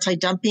the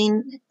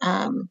anti-dumping,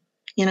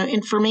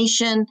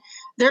 information.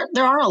 There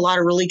are a lot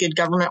of really good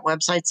government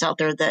websites out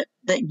there that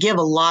give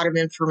a lot of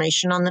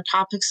information on the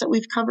topics that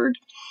we've covered.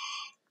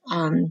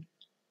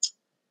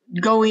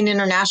 Going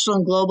international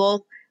and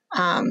global,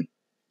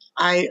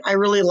 I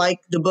really like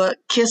the book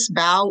Kiss,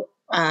 Bow,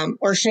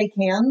 or Shake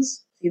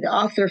Hands. The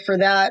author for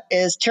that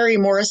is Terry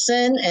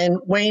Morrison and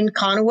Wayne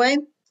Conaway.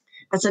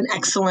 That's an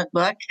excellent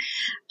book.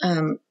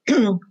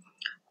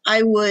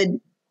 I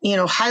would,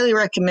 highly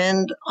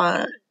recommend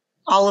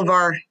all of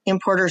our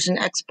importers and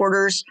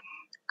exporters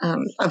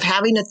of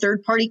having a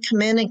third party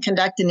come in and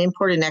conduct an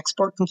import and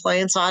export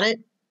compliance audit.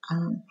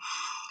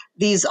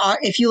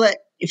 If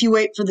you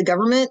wait for the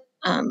government,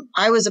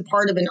 I was a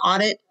part of an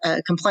audit,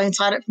 a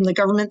compliance audit from the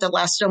government that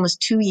lasted almost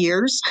 2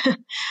 years.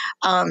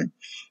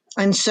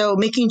 And so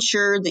making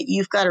sure that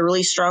you've got a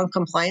really strong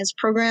compliance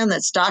program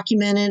that's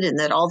documented and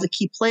that all the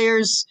key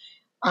players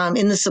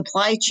in the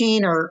supply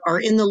chain are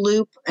in the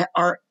loop,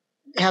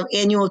 have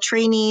annual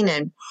training,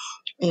 and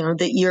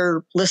that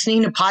you're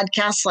listening to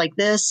podcasts like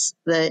this,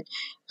 that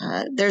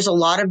there's a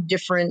lot of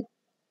different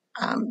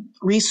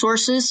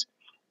resources.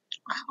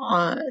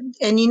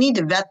 And you need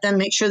to vet them,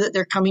 make sure that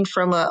they're coming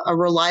from a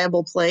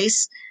reliable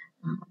place.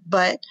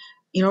 But,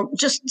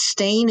 just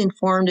staying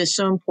informed is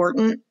so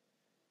important.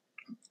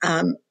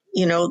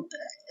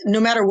 No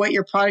matter what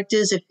your product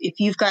is, if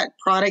you've got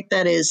product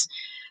that is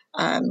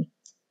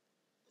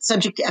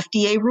subject to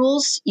FDA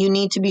rules, you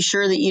need to be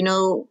sure that you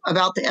know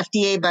about the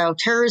FDA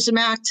Bioterrorism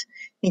Act,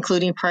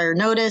 including prior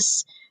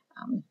notice.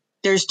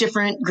 There's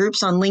different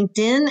groups on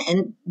LinkedIn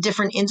and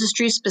different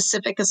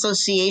industry-specific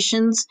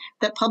associations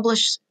that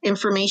publish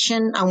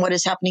information on what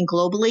is happening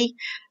globally.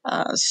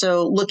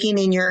 So looking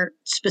in your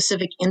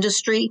specific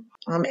industry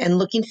and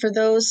looking for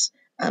those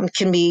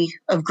can be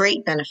of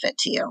great benefit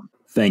to you.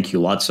 Thank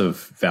you. Lots of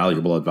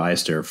valuable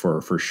advice there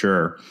for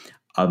sure.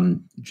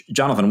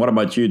 Jonathan, what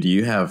about you? Do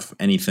you have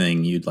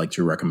anything you'd like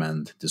to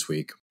recommend this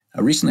week?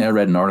 Recently, I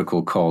read an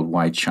article called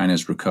Why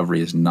China's Recovery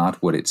is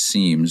Not What It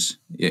Seems.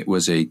 It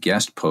was a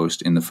guest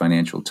post in the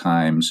Financial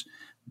Times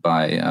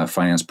by a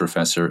finance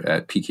professor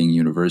at Peking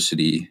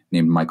University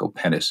named Michael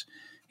Pettis.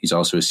 He's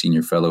also a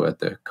senior fellow at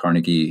the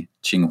Carnegie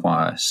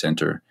Tsinghua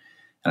Center.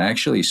 And I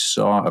actually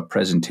saw a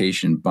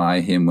presentation by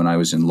him when I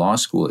was in law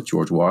school at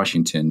George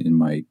Washington in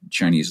my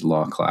Chinese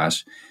law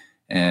class.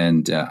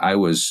 And I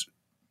was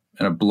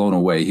blown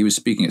away. He was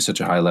speaking at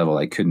such a high level,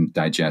 I couldn't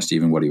digest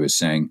even what he was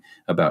saying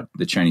about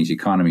the Chinese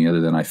economy,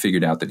 other than I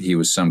figured out that he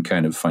was some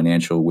kind of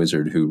financial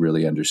wizard who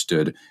really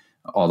understood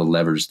all the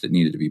levers that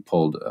needed to be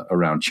pulled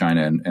around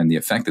China and the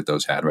effect that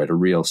those had, right? A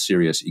real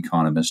serious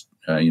economist,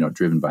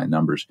 driven by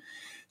numbers.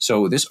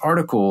 So this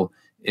article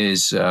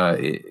is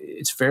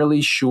it's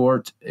fairly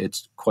short.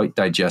 It's quite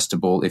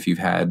digestible if you've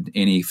had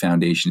any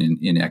foundation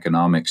in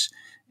economics.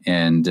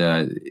 And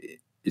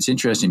it's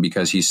interesting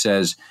because he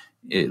says,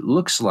 it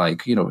looks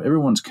like,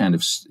 everyone's kind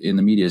of in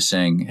the media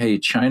saying, hey,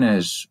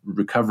 China's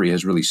recovery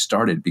has really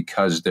started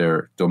because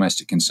their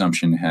domestic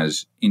consumption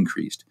has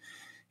increased.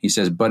 He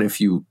says, but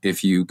if you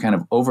kind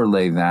of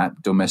overlay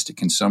that domestic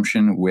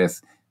consumption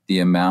with the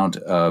amount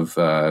of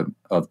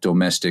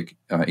domestic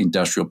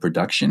industrial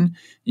production,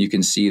 you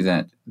can see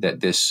that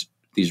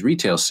these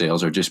retail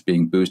sales are just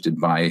being boosted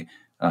by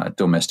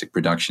domestic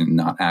production,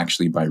 not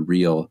actually by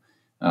real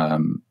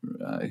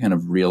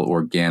real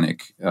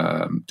organic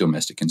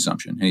domestic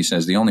consumption. And he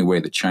says the only way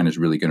that China is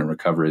really going to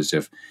recover is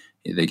if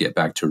they get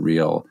back to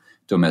real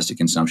domestic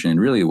consumption. And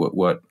really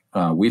what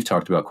we've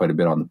talked about quite a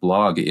bit on the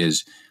blog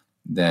is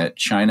that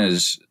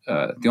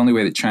the only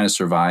way that China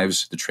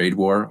survives the trade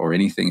war or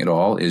anything at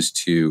all is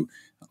to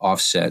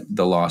offset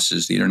the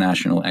losses, the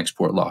international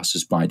export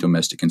losses by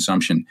domestic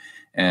consumption.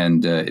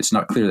 And it's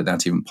not clear that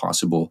that's even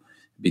possible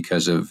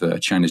because of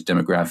China's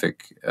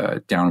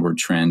demographic downward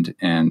trend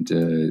and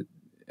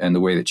the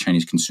way that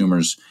Chinese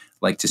consumers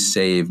like to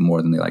save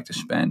more than they like to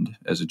spend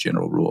as a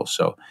general rule.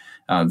 So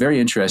very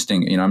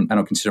interesting. I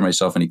don't consider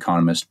myself an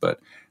economist,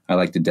 but I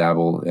like to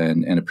dabble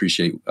and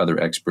appreciate other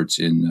experts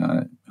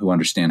who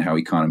understand how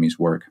economies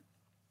work.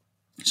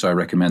 So I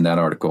recommend that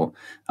article.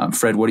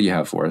 Fred, what do you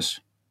have for us?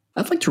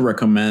 I'd like to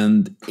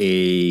recommend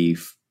a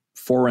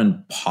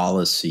foreign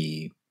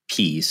policy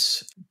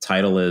piece.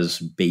 Title is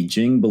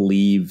Beijing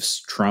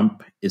Believes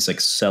Trump is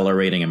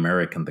Accelerating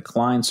American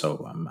Decline.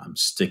 So I'm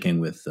sticking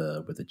with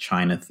the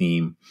China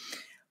theme.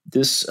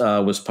 This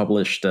was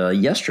published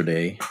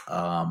yesterday,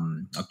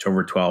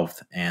 October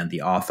 12th, and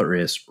the author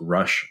is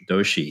Rush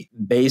Doshi.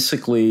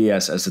 Basically,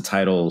 as the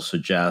title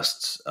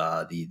suggests,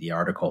 the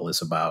article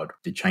is about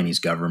the Chinese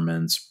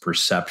government's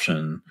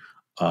perception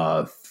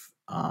of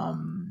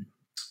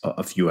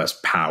U.S.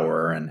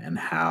 power and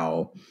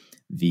how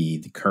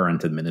the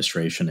current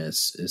administration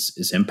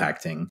is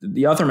impacting.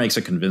 The author makes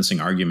a convincing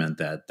argument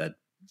that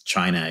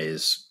China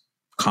is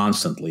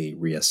constantly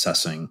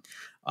reassessing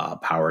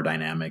power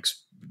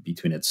dynamics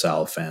between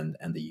itself and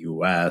the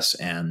U.S.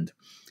 and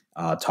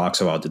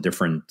talks about the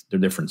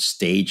different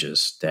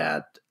stages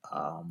that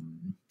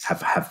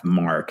have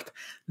marked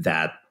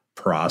that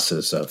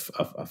process of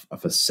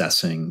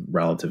assessing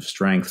relative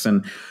strengths.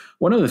 And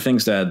one of the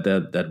things that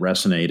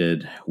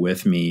resonated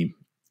with me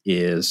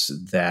is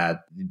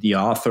that the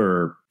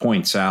author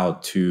points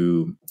out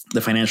to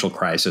the financial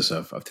crisis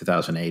of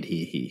 2008.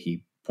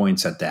 He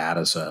points at that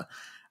as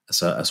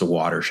a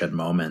watershed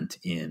moment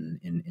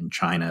in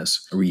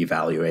China's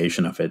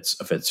reevaluation of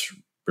its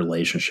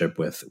relationship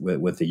with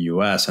the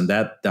U.S. And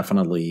that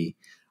definitely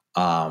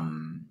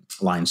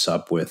lines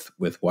up with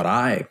what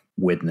I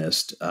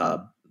witnessed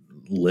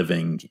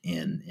living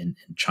in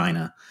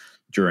China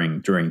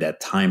during that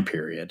time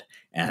period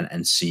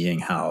and seeing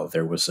how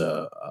there was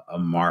a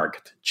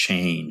marked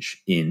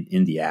change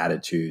in the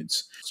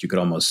attitudes. So you could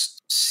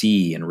almost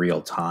see in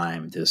real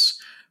time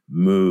this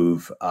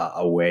move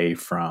away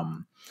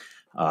from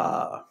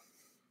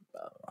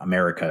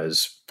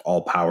America's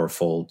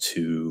all-powerful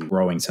to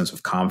growing sense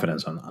of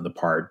confidence on the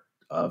part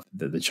of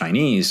the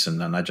Chinese, and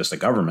not just the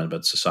government,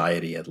 but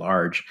society at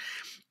large.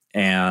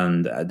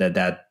 And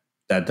that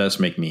does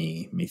make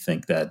me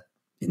think that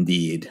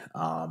indeed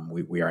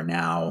we are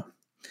now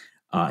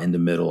in the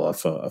middle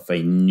of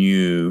a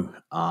new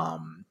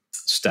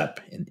step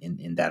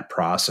in that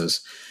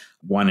process,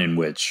 one in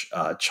which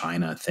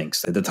China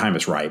thinks that the time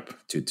is ripe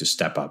to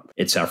step up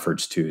its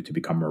efforts to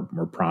become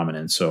more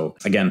prominent. So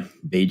again,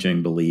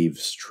 Beijing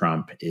believes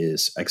Trump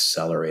is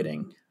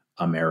accelerating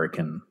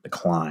American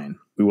decline.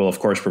 We will, of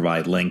course,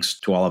 provide links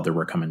to all of the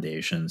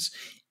recommendations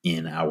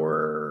in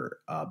our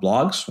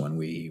blogs when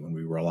we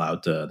roll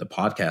out the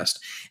podcast.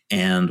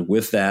 And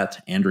with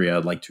that, Andrea,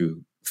 I'd like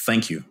to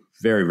thank you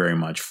very, very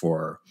much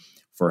for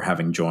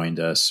having joined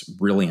us.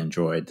 Really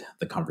enjoyed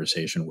the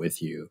conversation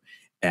with you.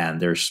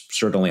 And there's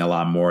certainly a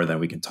lot more that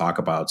we can talk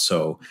about.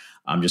 So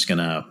I'm just going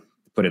to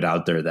put it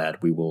out there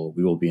that we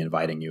will be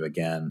inviting you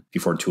again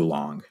before too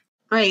long.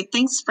 Great.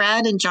 Thanks,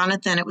 Fred and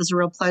Jonathan. It was a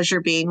real pleasure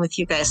being with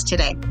you guys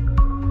today.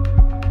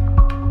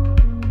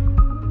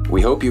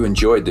 We hope you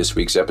enjoyed this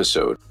week's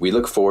episode. We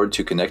look forward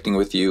to connecting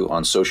with you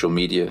on social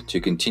media to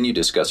continue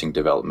discussing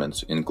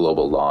developments in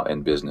global law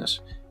and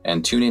business.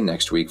 And tune in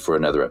next week for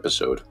another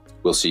episode.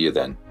 We'll see you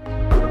then.